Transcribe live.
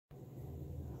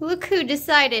Look who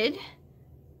decided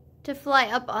to fly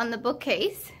up on the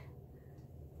bookcase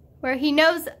where he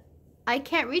knows I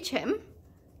can't reach him.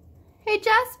 Hey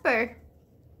Jasper,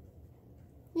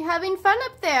 you having fun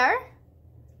up there?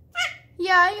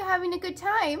 Yeah, you having a good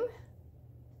time?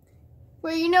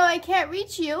 Where you know I can't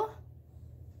reach you?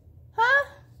 Huh?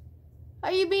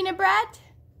 Are you being a brat?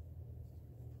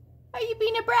 Are you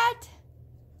being a brat?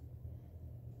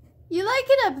 You like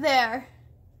it up there?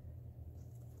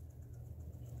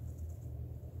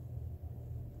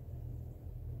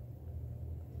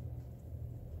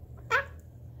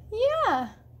 Yeah.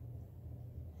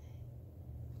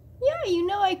 Yeah, you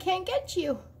know I can't get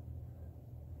you.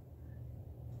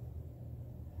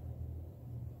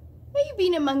 Are you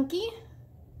being a monkey?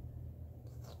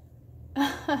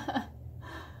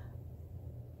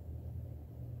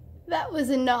 That was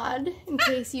a nod, in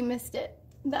case you missed it.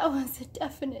 That was a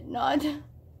definite nod.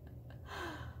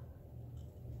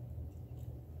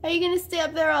 Are you gonna stay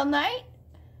up there all night?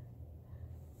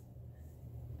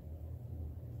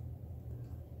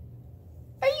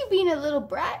 Are you being a little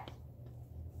brat?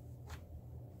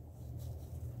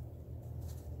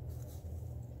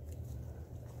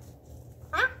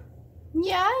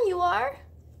 Yeah, you are?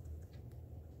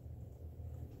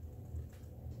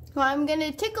 Well, I'm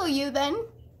gonna tickle you then.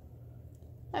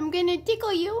 I'm gonna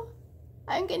tickle you.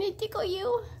 I'm gonna tickle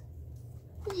you.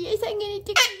 Yes, I'm gonna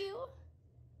tickle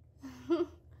you.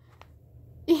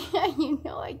 Yeah, you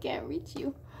know I can't reach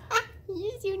you.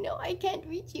 Yes, you know I can't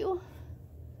reach you.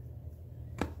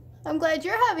 I'm glad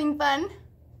you're having fun.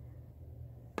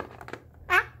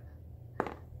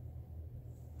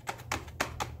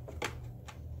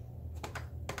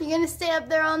 You gonna stay up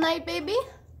there all night, baby?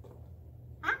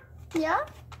 Yeah?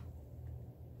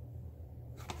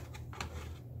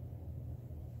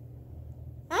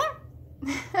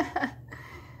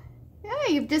 Yeah,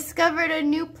 you've discovered a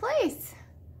new place.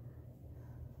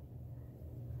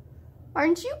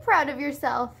 Aren't you proud of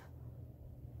yourself?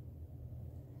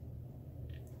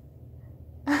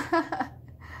 I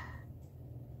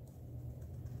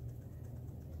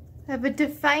have a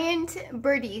defiant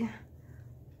birdie.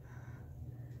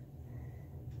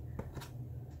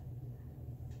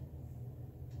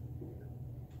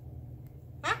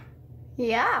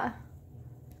 Yeah.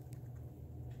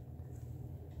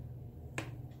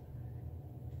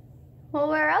 Well,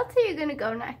 where else are you gonna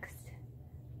go next?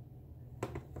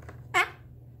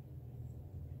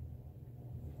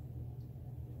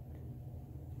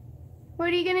 What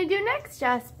are you gonna do next,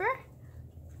 Jasper?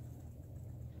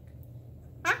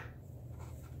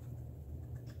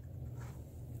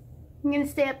 You gonna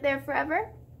stay up there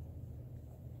forever?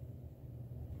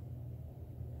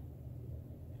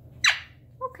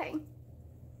 Okay.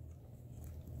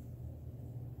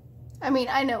 I mean,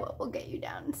 I know what will get you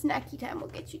down. Snacky time will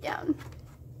get you down.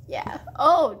 Yeah.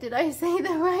 Oh, did I say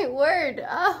the right word?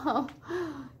 Oh.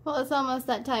 Well, it's almost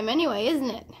that time anyway, isn't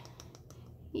it?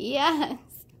 Yes.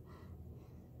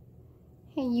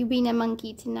 Hey, you being a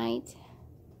monkey tonight?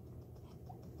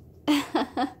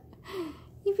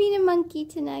 You being a monkey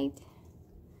tonight?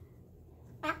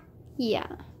 Yeah.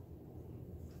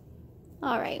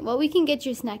 Alright, well, we can get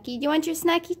your snacky. Do you want your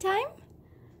snacky time?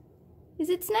 Is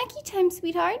it snacky time,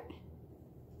 sweetheart?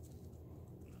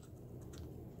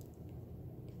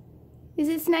 Is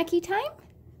it snacky time?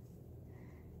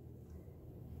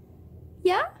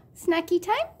 Yeah? Snacky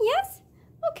time? Yes?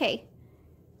 Okay.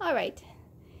 Alright.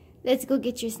 Let's go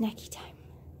get your snacky time.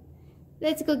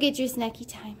 Let's go get your snacky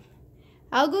time.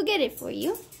 I'll go get it for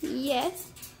you.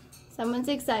 Yes. Someone's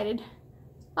excited.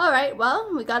 Alright,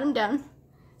 well, we got him down.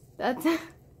 That's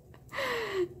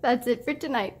it for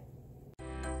tonight.